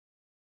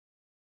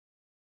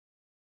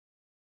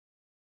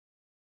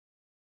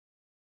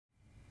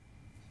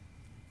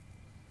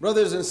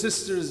Brothers and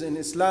sisters in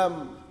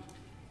Islam,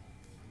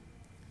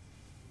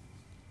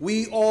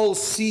 we all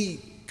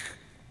seek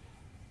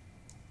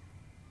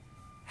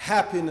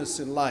happiness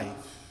in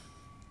life.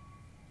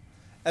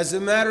 As a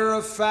matter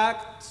of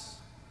fact,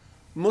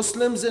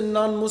 Muslims and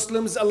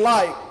non-Muslims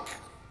alike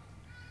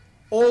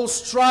all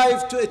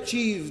strive to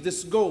achieve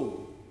this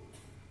goal,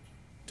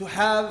 to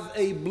have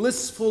a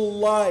blissful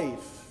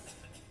life,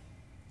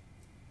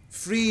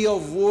 free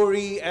of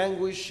worry,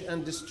 anguish,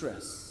 and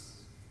distress.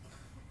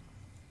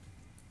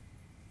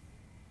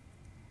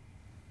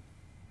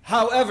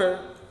 However,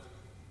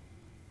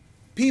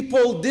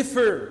 people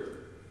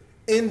differ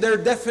in their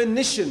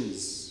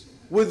definitions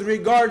with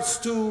regards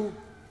to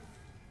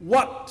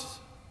what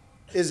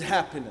is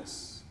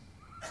happiness.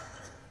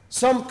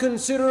 Some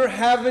consider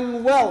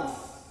having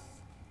wealth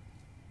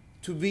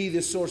to be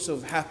the source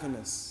of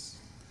happiness.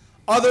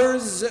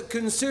 Others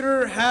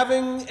consider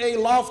having a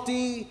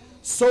lofty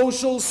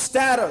social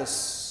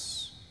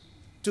status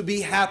to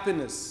be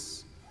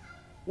happiness,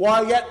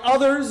 while yet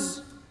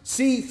others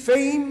see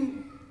fame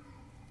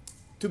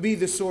to be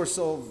the source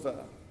of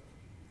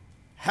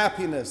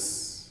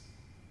happiness.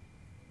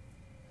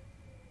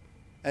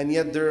 And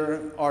yet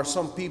there are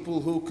some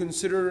people who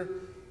consider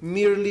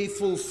merely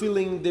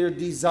fulfilling their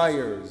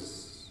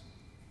desires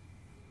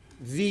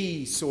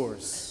the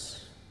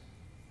source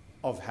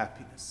of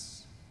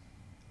happiness.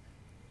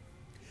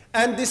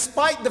 And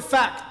despite the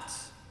fact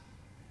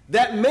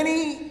that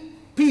many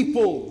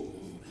people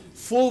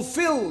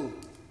fulfill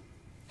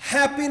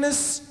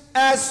happiness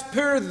as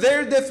per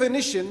their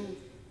definition,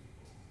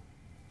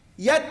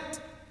 yet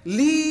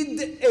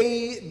lead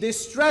a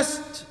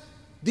distressed,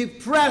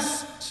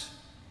 depressed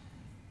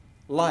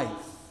life.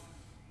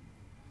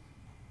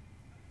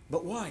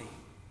 But why?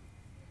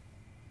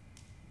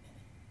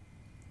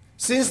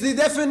 Since the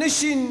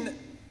definition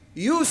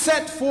you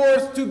set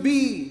forth to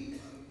be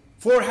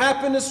for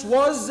happiness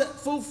was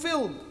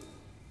fulfilled,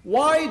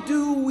 why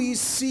do we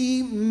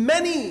see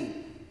many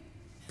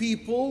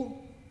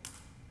people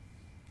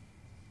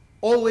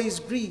always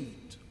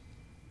grieved,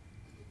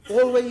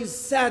 always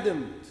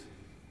saddened,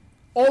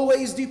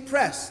 always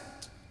depressed?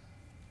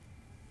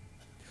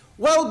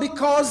 Well,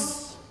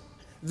 because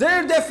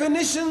their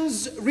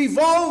definitions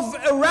revolve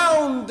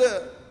around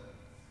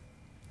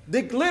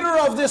the glitter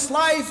of this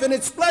life and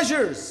its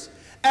pleasures,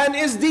 and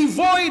is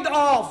devoid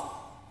of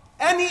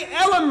any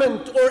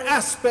element or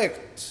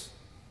aspect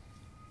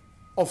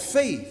of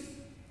faith.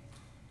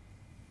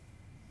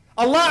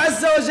 Allah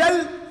Azza wa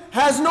Jal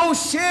has no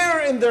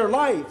share in their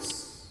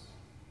lives.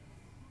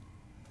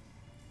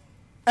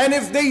 And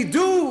if they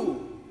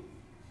do,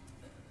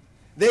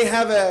 they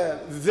have a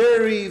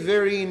very,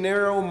 very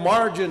narrow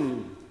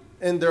margin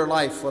in their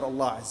life for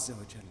Allah Azza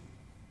wa Jal.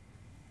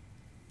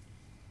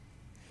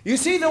 You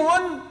see, the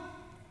one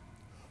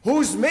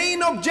whose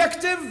main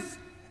objective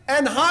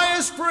and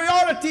highest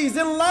priorities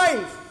in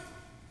life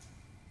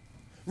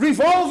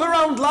revolve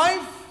around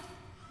life,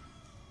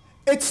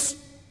 its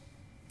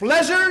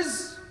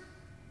pleasures,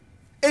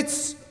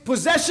 its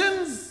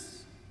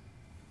possessions,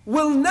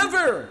 will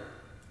never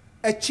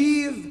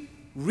achieve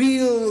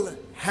real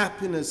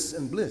happiness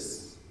and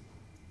bliss.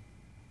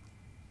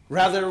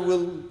 Rather,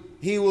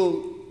 he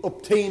will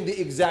obtain the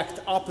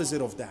exact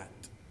opposite of that.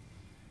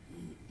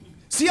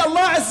 See,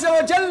 Allah Azza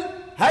wa Jal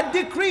had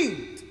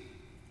decreed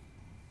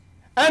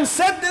and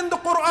said in the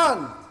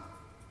Quran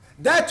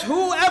that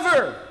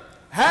whoever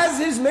has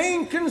his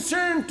main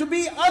concern to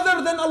be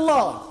other than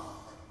Allah,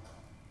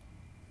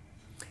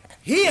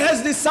 he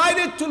has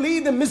decided to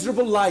lead a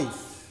miserable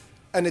life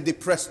and a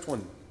depressed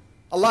one.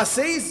 Allah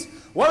says,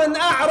 وَمَنْ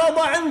أَعْرَضَ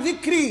عَنْ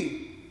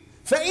ذِكْرِي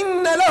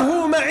فَإِنَّ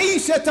لَهُ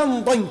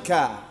مَعِيشَةً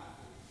ضَنْكًا.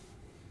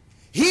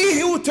 He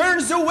who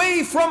turns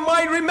away from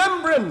my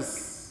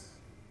remembrance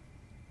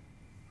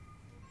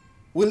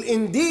will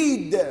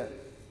indeed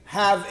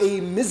have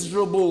a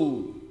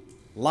miserable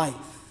life.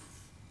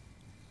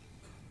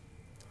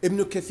 Ibn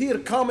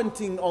Kathir,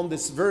 commenting on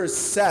this verse,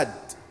 said,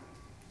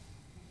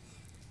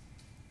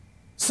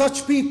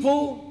 such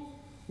people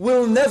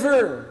will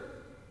never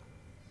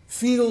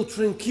feel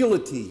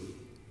tranquility.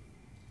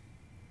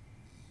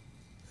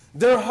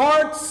 Their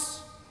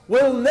hearts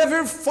will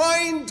never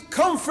find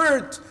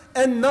comfort,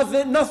 and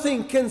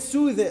nothing can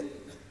soothe it.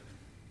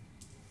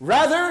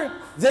 Rather,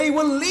 they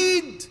will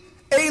lead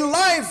a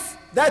life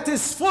that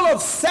is full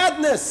of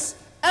sadness,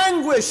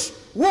 anguish,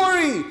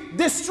 worry,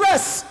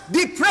 distress,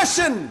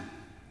 depression.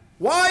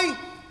 Why?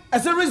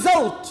 As a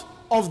result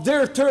of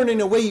their turning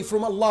away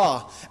from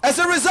Allah, as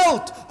a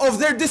result of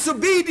their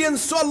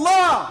disobedience to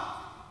Allah.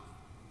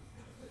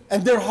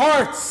 And their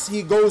hearts,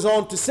 he goes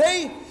on to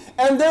say,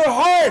 and their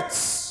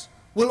hearts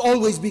will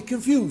always be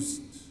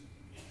confused,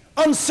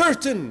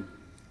 uncertain,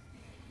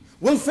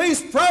 will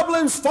face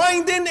problems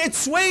finding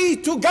its way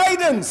to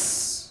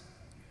guidance,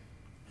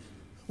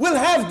 will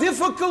have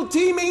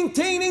difficulty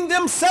maintaining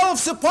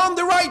themselves upon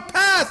the right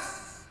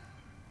path,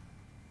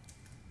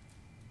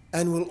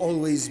 and will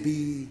always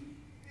be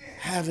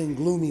having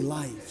gloomy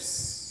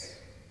lives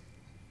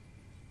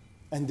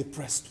and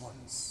depressed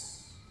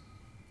ones.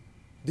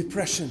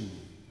 Depression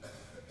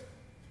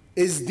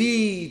is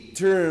the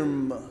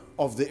term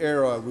of the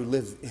era we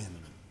live in,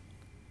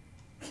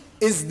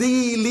 is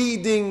the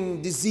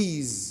leading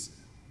disease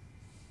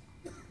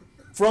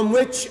from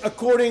which,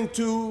 according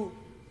to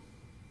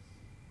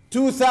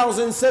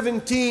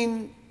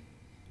 2017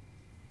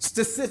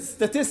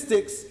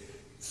 statistics,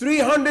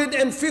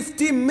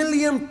 350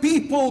 million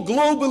people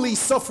globally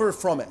suffer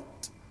from it.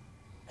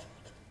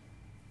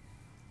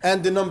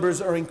 And the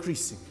numbers are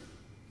increasing.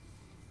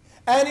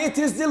 And it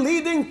is the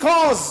leading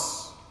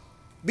cause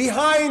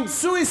behind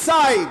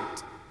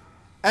suicide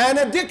and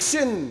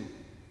addiction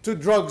to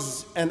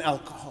drugs and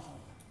alcohol.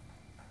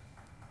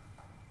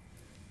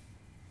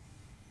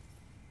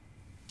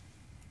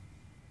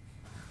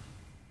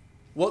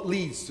 What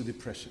leads to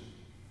depression?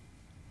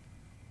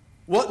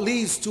 What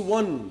leads to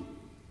one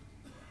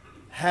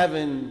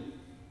having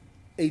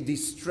a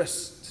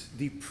distressed,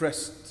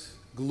 depressed,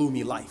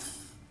 gloomy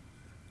life?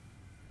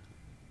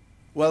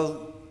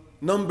 Well,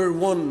 number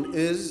one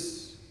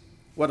is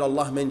what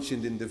Allah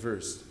mentioned in the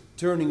verse: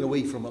 turning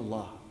away from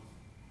Allah,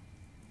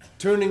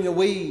 turning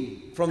away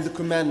from the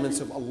commandments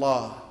of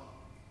Allah,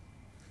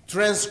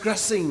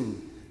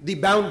 transgressing the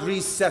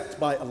boundaries set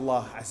by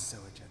Allah Azza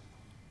wa Jal.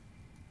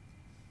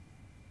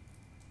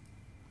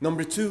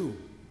 Number two,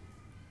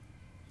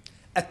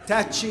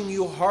 attaching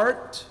your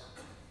heart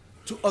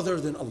to other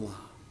than Allah.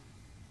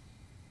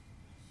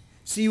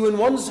 See, when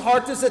one's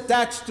heart is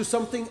attached to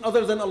something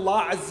other than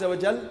Allah Azza wa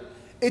Jal,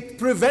 it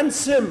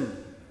prevents him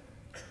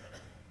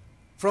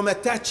from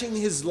attaching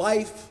his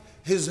life,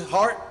 his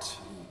heart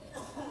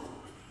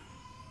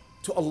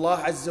to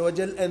Allah Azza wa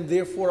Jal, and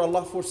therefore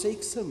Allah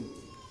forsakes him.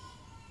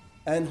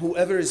 And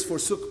whoever is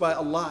forsook by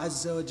Allah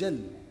Azza wa Jal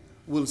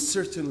will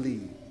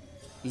certainly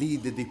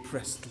lead a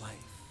depressed life.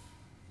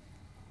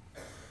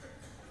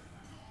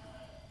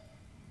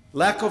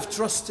 Lack of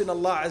trust in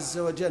Allah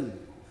Azza wa Jal,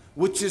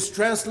 which is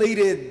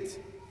translated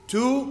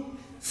to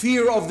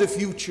fear of the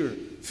future,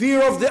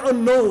 fear of the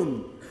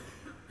unknown.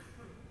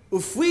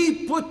 If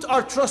we put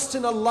our trust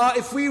in Allah,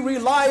 if we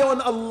rely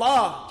on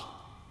Allah,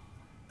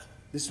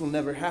 this will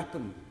never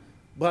happen.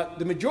 But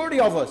the majority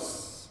of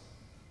us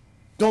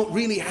don't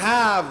really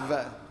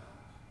have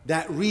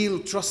that real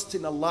trust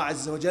in Allah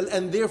Azza wa Jal,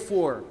 and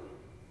therefore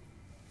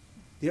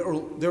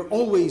they're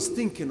always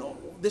thinking, oh,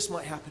 this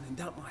might happen and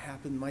that might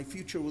happen, my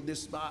future with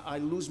this, I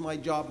lose my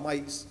job,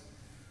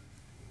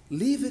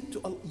 leave it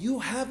to Allah. You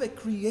have a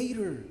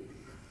creator,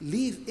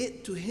 leave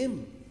it to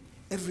him.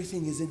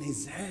 Everything is in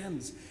his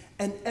hands,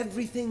 and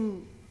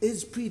everything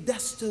is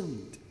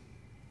predestined.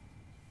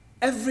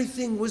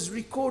 Everything was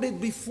recorded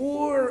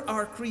before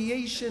our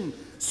creation,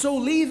 so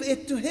leave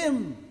it to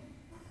him.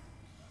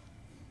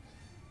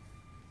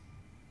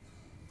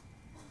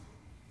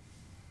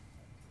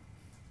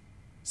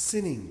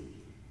 Sinning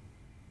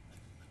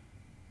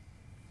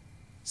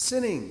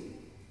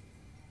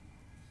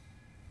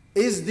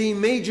is the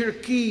major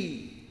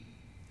key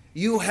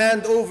you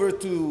hand over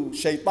to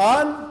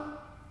shaitan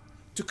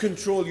to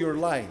control your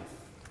life.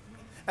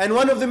 And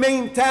one of the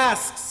main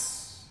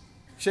tasks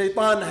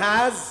shaitan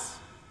has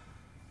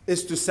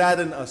is to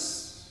sadden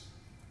us,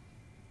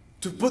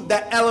 to put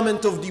that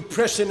element of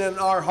depression in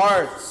our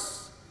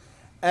hearts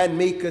and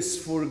make us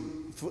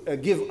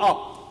give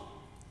up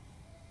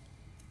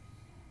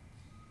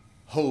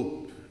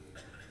hope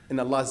in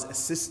Allah's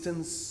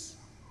assistance,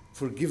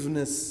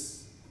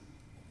 forgiveness,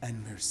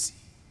 and mercy.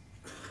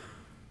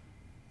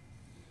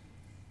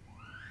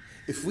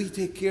 If we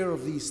take care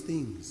of these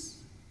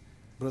things,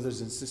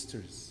 brothers and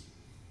sisters,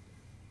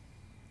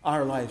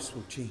 our lives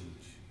will change.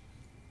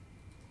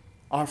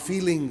 Our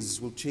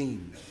feelings will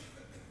change.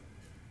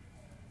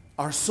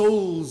 Our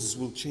souls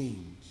will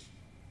change.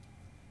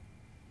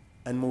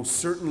 And most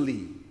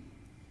certainly,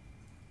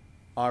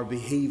 our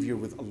behavior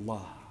with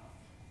Allah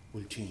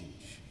will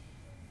change.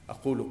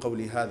 أقول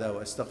قولي هذا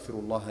وأستغفر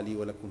الله لي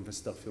ولكم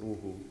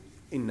فاستغفروه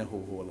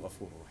إنه هو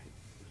الغفور الرحيم.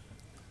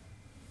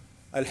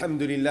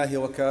 الحمد لله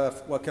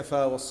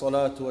وكفى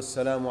والصلاة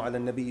والسلام على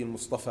النبي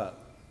المصطفى.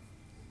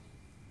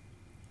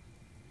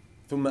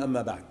 ثم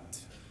أما بعد.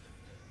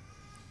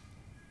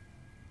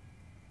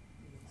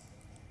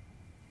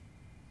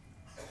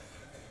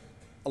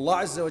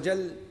 Allah Azza wa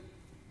Jal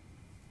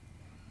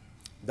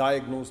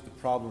diagnosed the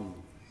problem,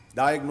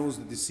 diagnosed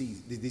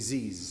the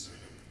disease,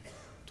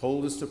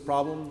 told us the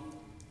problem,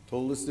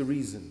 told us the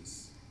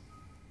reasons,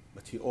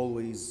 but He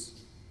always,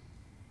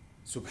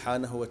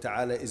 subhanahu wa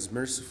ta'ala, is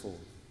merciful.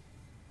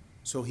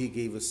 So He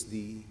gave us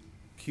the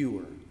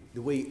cure,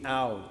 the way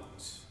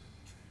out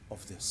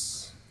of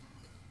this.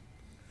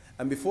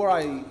 And before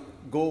I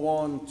go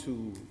on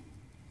to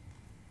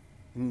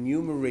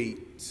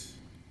enumerate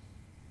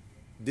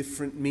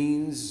different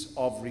means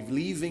of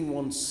relieving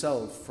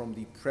oneself from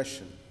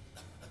depression,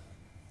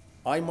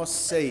 I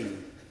must say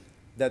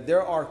that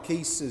there are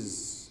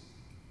cases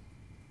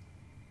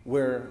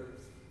where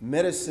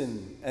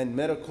medicine and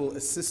medical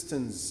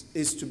assistance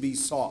is to be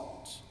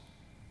sought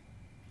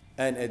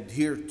and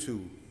adhered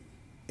to,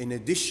 in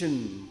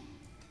addition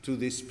to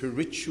the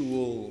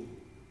spiritual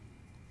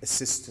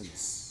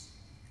assistance.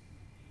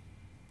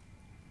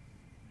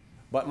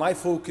 But my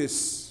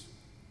focus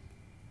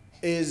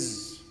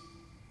is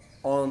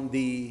on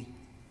the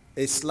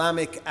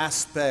Islamic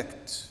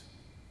aspect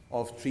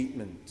of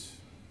treatment.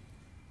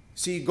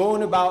 See,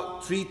 going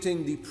about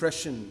treating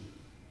depression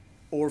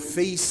or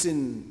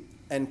facing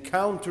and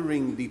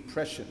countering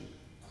depression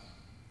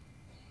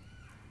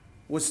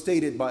was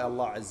stated by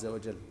Allah Azza wa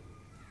Jal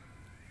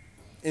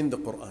in the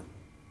Quran.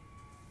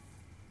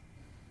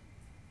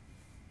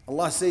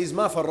 Allah says,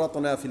 "Ma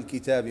farratna fil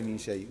kitabi min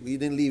shay." We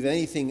didn't leave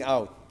anything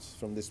out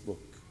from this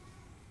book.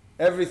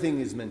 Everything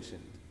is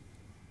mentioned.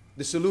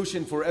 The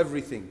solution for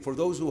everything, for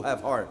those who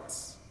have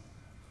hearts,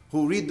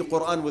 who read the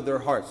Quran with their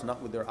hearts,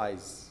 not with their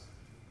eyes.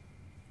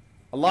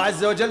 Allah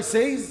Azza wa Jal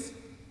says,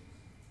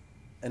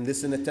 and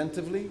listen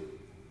attentively,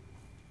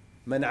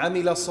 "Man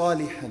amila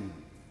salihan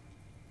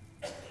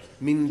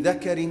min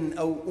dhakarin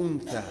aw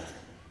untha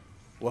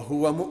wa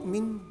huwa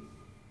mu'min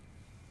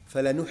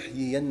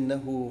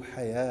فَلَنُحْيِيَنَّهُ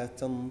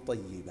حَيَاةً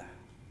طَيِّبَةً."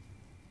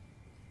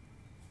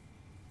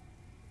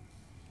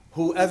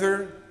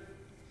 Whoever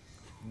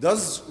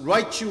does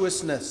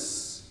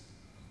righteousness,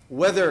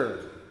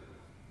 whether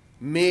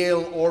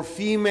male or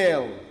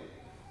female,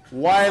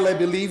 while a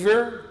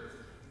believer,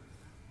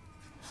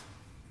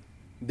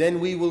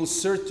 then we will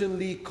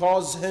certainly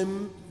cause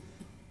him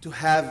to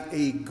have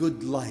a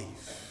good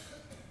life.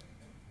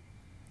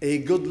 A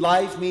good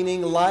life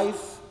meaning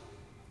life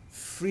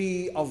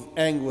free of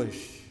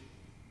anguish,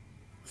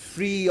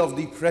 free of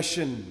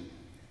depression,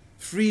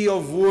 free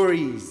of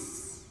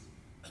worries.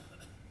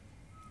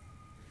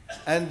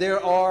 And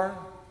there are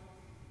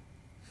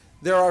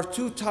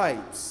two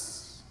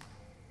types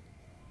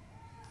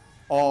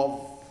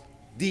of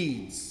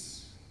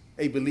deeds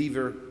a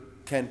believer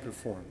can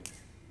perform: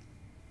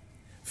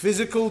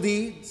 physical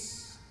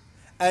deeds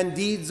and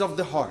deeds of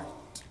the heart.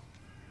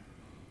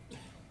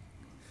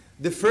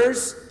 The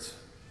first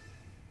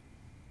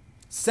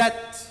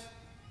set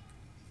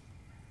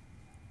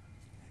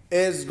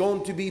is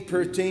going to be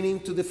pertaining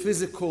to the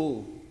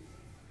physical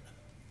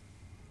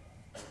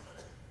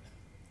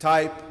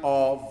type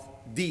of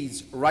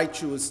deeds,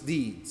 righteous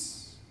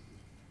deeds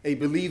a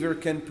believer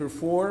can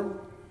perform,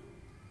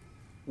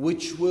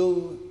 which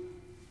will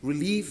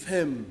relieve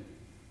him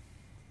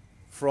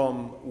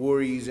from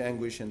worries,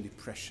 anguish, and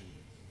depression.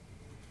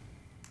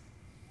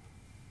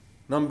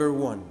 Number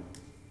one,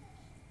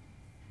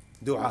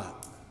 dua,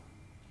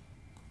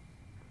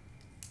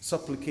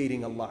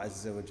 supplicating Allah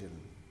Azza wa Jal.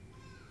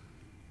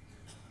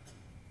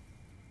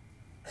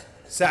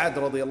 Sa'ad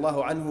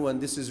radiallahu anhu, and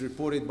this is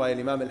reported by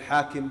Imam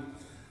al-Hakim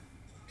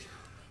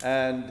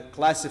and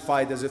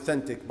classified as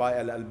authentic by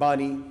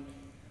al-Albani,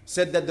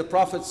 said that the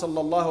Prophet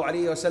sallallahu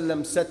alaihi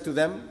wasallam said to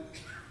them,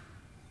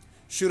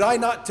 "Should I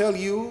not tell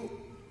you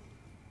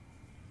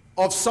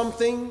of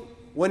something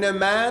when a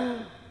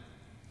man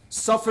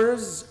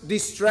suffers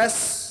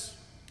distress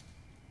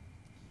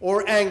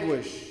or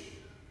anguish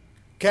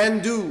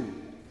can do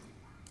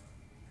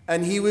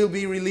and he will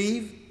be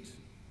relieved?"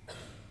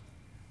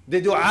 The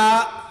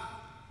dua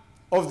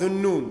of the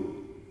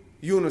Noon,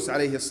 Yunus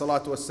alayhi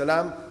salatu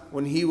wassalam,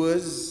 when he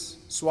was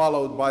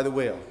swallowed by the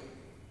whale.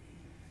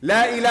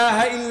 "La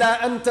ilaha illa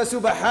anta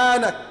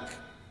subhanak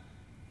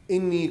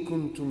inni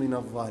kuntu min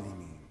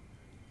al-zalimin."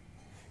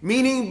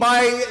 Meaning,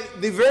 by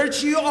the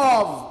virtue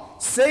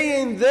of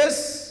saying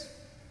this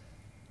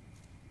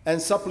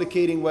and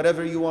supplicating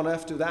whatever you want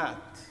after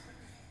that,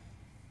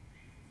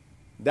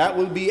 that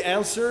will be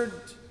answered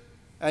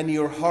and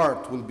your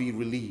heart will be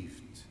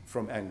relieved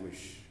from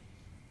anguish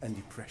and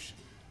depression.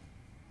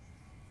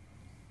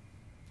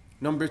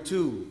 Number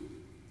two,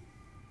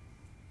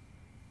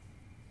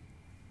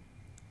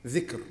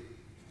 dhikr,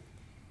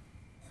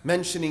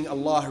 mentioning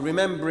Allah,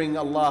 remembering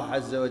Allah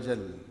Azza wa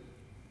Jal.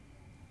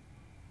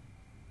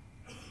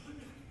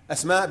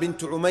 Asma bint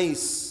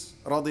Umays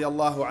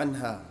radiyallahu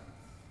anha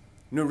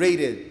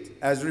narrated,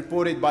 as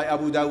reported by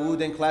Abu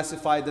Dawood and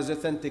classified as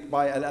authentic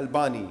by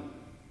Al-Albani,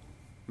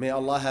 may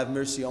Allah have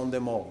mercy on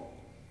them all,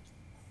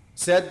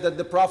 said that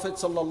the Prophet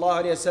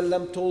sallallahu alaihi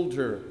wasallam told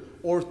her,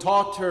 or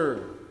taught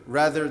her,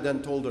 rather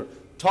than told her,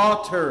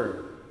 taught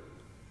her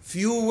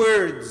few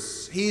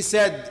words. He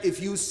said,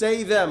 if you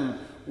say them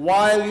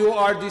while you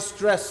are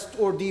distressed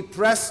or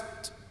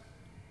depressed,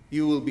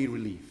 you will be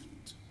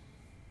relieved.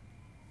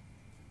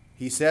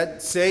 He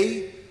said,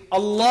 say,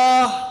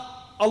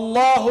 Allah,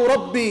 Allahu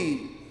Rabbi,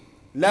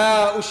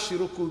 la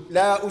ushriku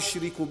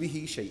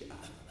bihi shay'a.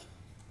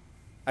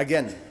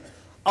 Again,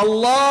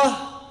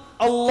 Allah,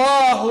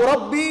 Allahu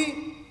Rabbi,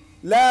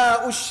 la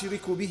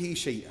ushriku bihi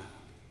shay'a.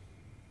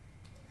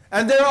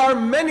 And there are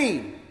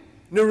many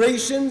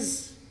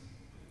narrations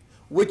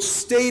which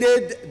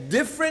stated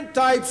different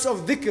types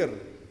of dhikr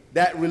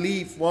that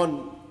relieve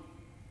one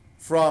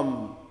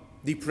from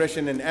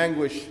depression and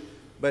anguish,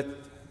 but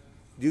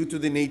due to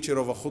the nature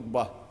of a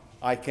khutbah,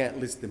 I can't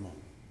list them all.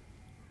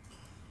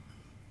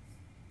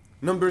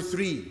 Number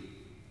three,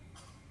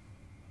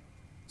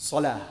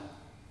 salah,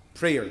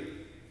 prayer.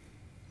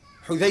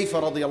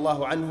 Hudhayfa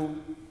radiallahu anhu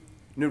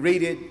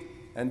narrated,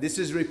 and this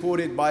is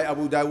reported by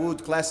Abu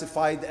Dawood,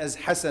 classified as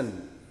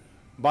Hasan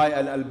by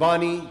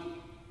Al-Albani,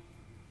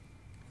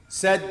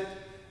 said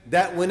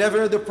that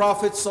whenever the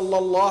Prophet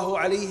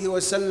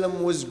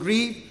ﷺ was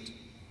grieved,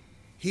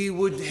 he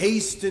would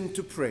hasten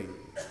to pray.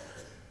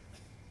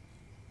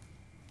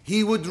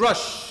 He would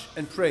rush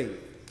and pray.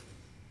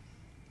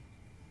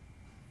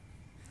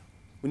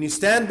 When you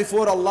stand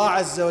before Allah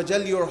Azza wa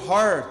Jal, your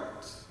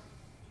heart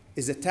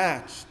is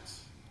attached.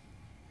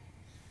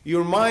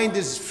 Your mind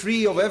is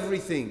free of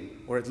everything,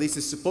 or at least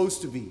it's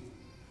supposed to be.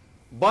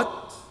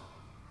 But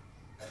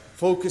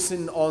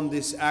focusing on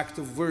this act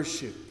of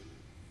worship,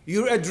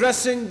 you're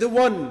addressing the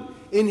one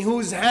in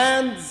whose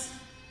hands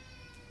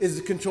is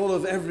the control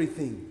of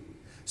everything.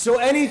 So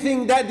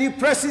anything that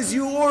depresses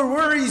you or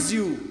worries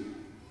you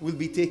will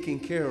be taken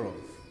care of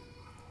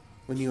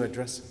when you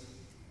address it.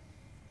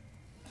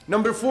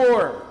 Number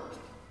 4,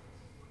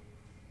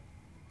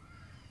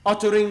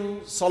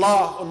 uttering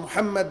salah on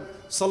Muhammad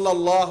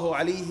sallallahu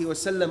alayhi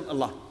wasallam a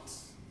lot.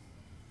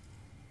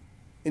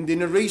 In the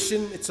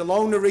narration, it's a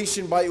long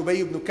narration by Ubay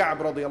ibn Ka'b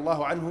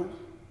radiyallahu anhu,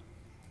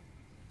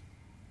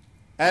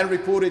 and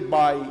reported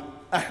by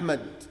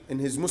Ahmad in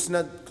his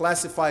Musnad,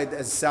 classified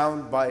as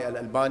sound by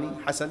Al-Albani,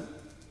 Hasan.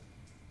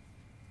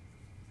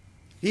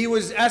 He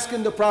was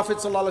asking the Prophet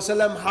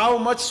ﷺ how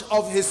much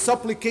of his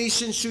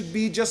supplication should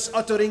be just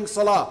uttering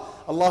salah,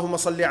 Allahumma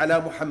salli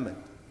ala Muhammad.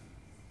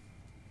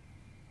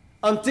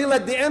 Until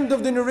at the end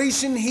of the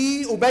narration,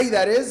 he, Ubay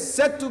that is,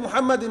 said to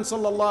Muhammad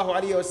sallallahu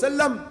alayhi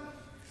wasallam,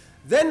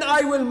 then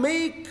I will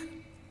make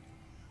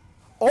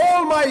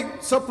all my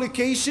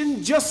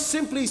supplication just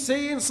simply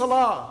saying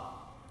salah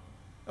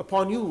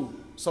upon you,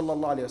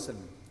 sallallahu alayhi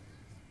wasallam.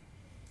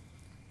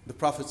 The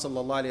Prophet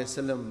sallallahu alayhi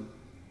wasallam,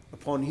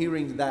 upon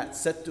hearing that,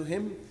 said to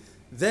him,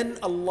 then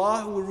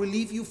Allah will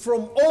relieve you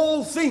from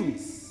all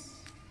things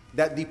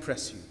that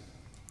depress you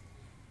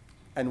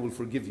and will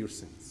forgive your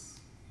sins.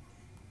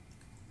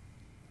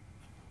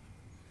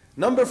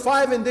 Number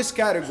 5 in this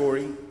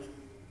category,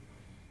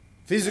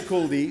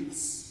 physical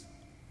deeds,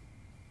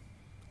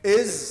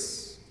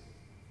 is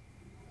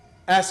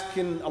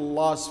asking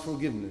Allah's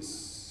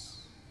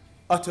forgiveness,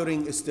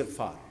 uttering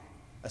istighfar.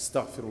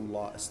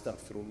 Astaghfirullah,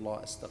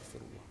 astaghfirullah,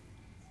 astaghfirullah.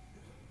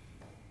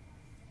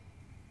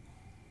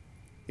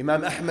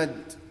 Imam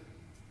Ahmad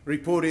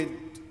reported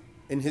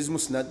in his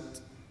Musnad,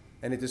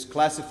 and it is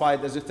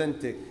classified as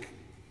authentic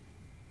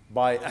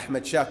by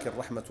Ahmad Shakir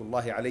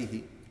rahmatullahi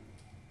alayhi,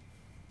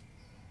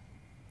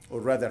 or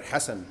rather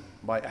Hasan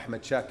by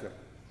Ahmad Shakir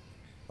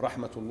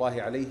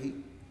rahmatullahi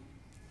alayhi,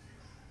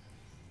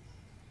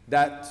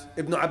 that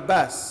Ibn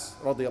Abbas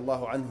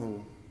radiyallahu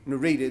anhu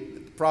narrated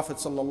that the Prophet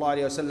sallallahu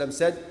alayhi wasallam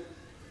said,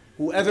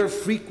 whoever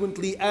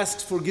frequently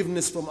asks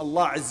forgiveness from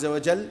Allah Azza wa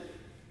Jal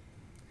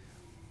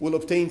will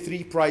obtain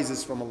 3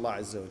 prizes from Allah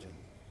Azza wa Jal.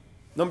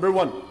 Number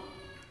 1,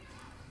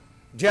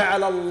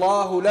 جعل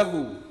الله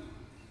له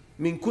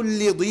من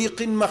كل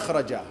ضيق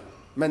مخرجا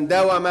من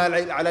داوم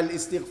على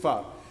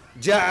الاستغفار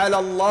جعل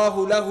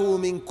الله له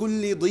من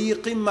كل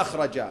ضيق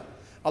مخرجا.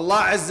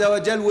 Allah Azza wa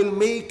Jal will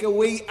make a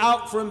way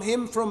out from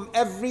him from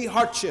every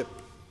hardship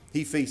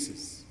he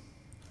faces.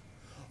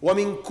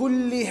 ومن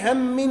كل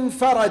هم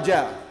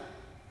فرجا,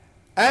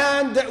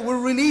 and will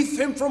relieve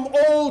him from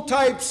all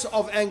types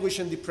of anguish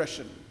and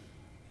depression.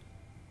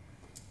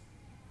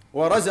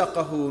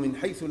 وَرَزَقَهُ مِنْ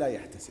حَيْثُ لَا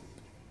يَحْتَسِبُ,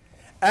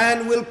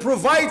 and will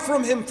provide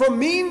from him from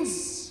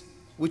means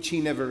which he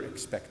never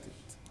expected.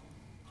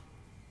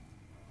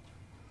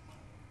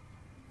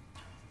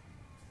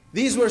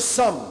 These were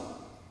some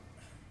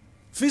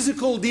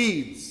physical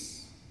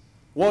deeds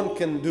one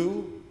can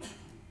do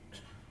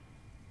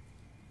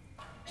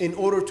in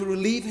order to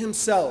relieve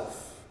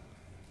himself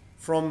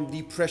from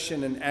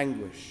depression and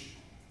anguish.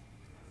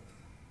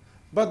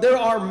 But there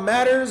are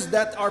matters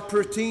that are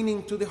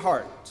pertaining to the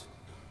heart.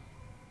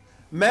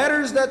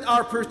 Matters that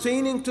are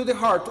pertaining to the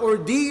heart, or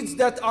deeds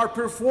that are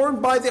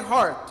performed by the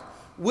heart,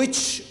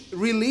 which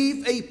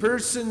relieve a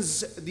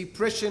person's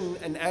depression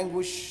and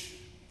anguish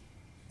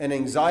and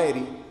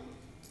anxiety.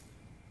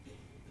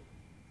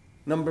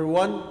 Number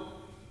 1,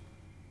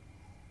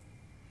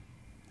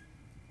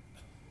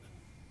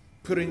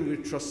 putting your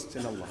trust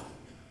in Allah,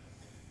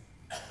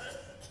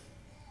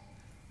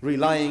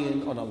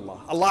 relying on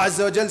Allah. Allah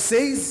Azza wa Jal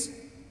says,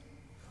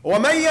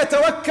 وَمَن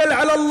يَتَوَكَّلْ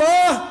عَلَى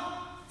اللَّهِ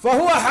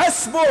فَهُوَ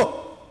حَسْبُهُ.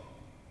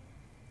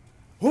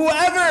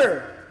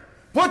 Whoever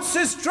puts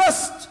his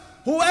trust,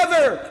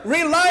 whoever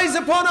relies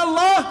upon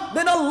Allah,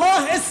 then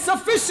Allah is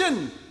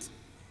sufficient.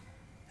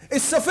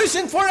 It's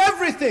sufficient for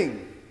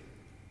everything.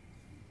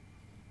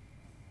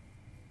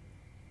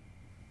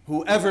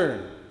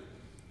 Whoever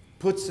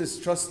puts his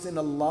trust in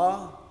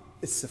Allah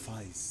is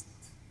sufficed.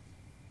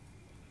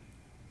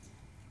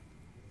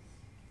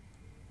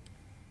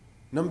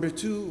 Number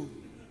 2,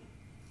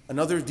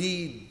 another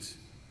deed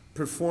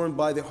performed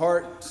by the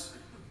heart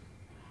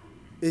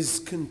is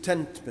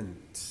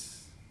contentment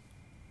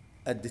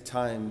at the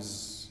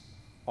times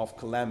of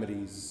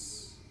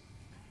calamities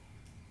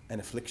and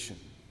affliction.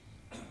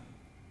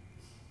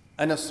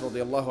 Anas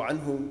radiallahu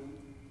anhu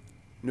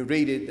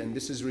narrated, and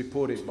this is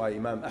reported by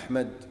Imam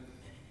Ahmad,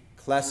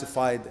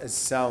 classified as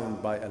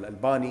sound by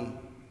Al-Albani,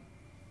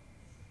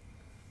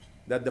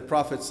 that the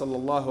Prophet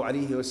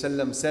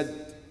ﷺ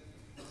said,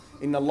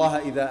 إِنَّ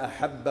اللَّهَ إِذَا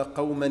أَحَبَّ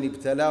قَوْمًا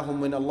ابْتَلَاهُمْ.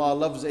 When Allah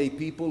loves a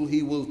people,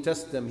 He will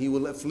test them, He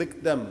will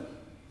afflict them.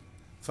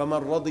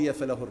 فَمَنْ رَضِيَ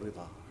فَلَهُ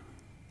الرِّضَى.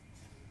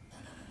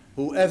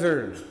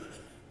 Whoever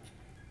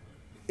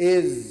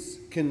is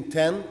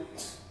content,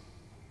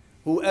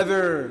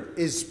 whoever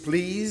is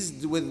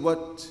pleased with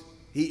what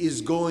he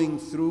is going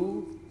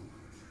through,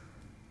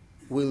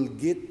 will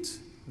get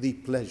the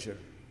pleasure.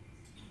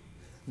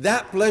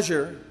 That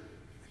pleasure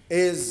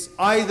is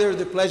either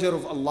the pleasure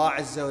of Allah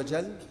Azza wa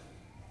Jal,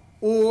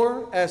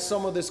 or as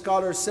some of the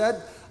scholars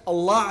said,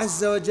 Allah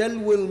Azza wa Jal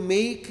will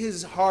make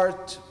his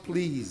heart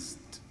pleased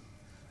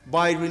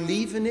by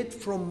relieving it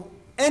from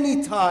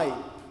any type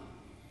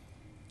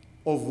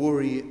of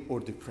worry or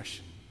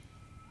depression.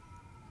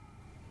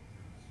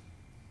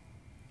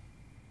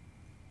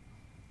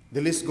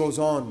 The list goes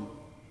on,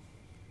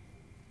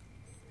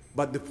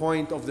 but the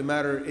point of the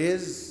matter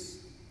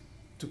is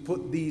to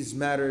put these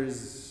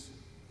matters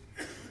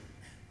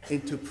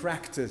into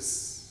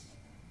practice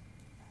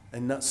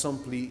and not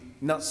simply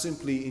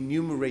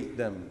enumerate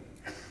them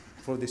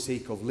for the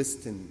sake of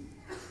listing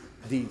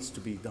deeds to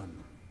be done.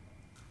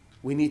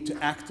 We need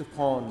to act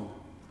upon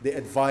the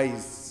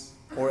advice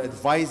or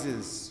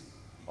advices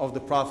of the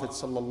Prophet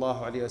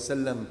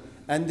ﷺ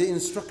and the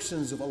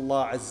instructions of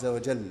Allah Azza wa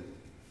Jal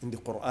in the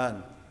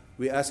Quran.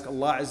 We ask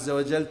Allah Azza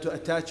wa Jal to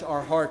attach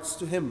our hearts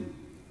to Him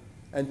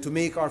and to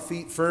make our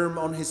feet firm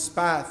on His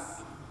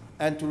path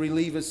and to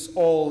relieve us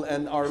all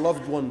and our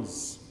loved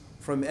ones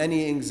from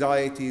any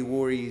anxiety,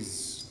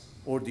 worries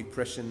or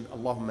depression.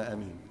 Allahumma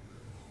ameen.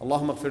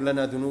 اللهم اغفر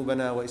لنا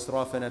ذنوبنا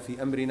وإسرافنا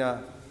في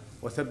أمرنا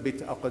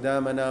وثبت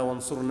أقدامنا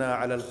وانصرنا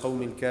على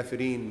القوم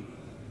الكافرين.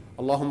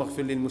 اللهم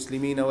اغفر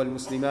للمسلمين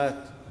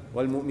والمسلمات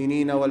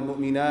والمؤمنين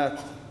والمؤمنات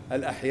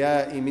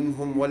الأحياء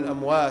منهم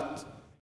والأموات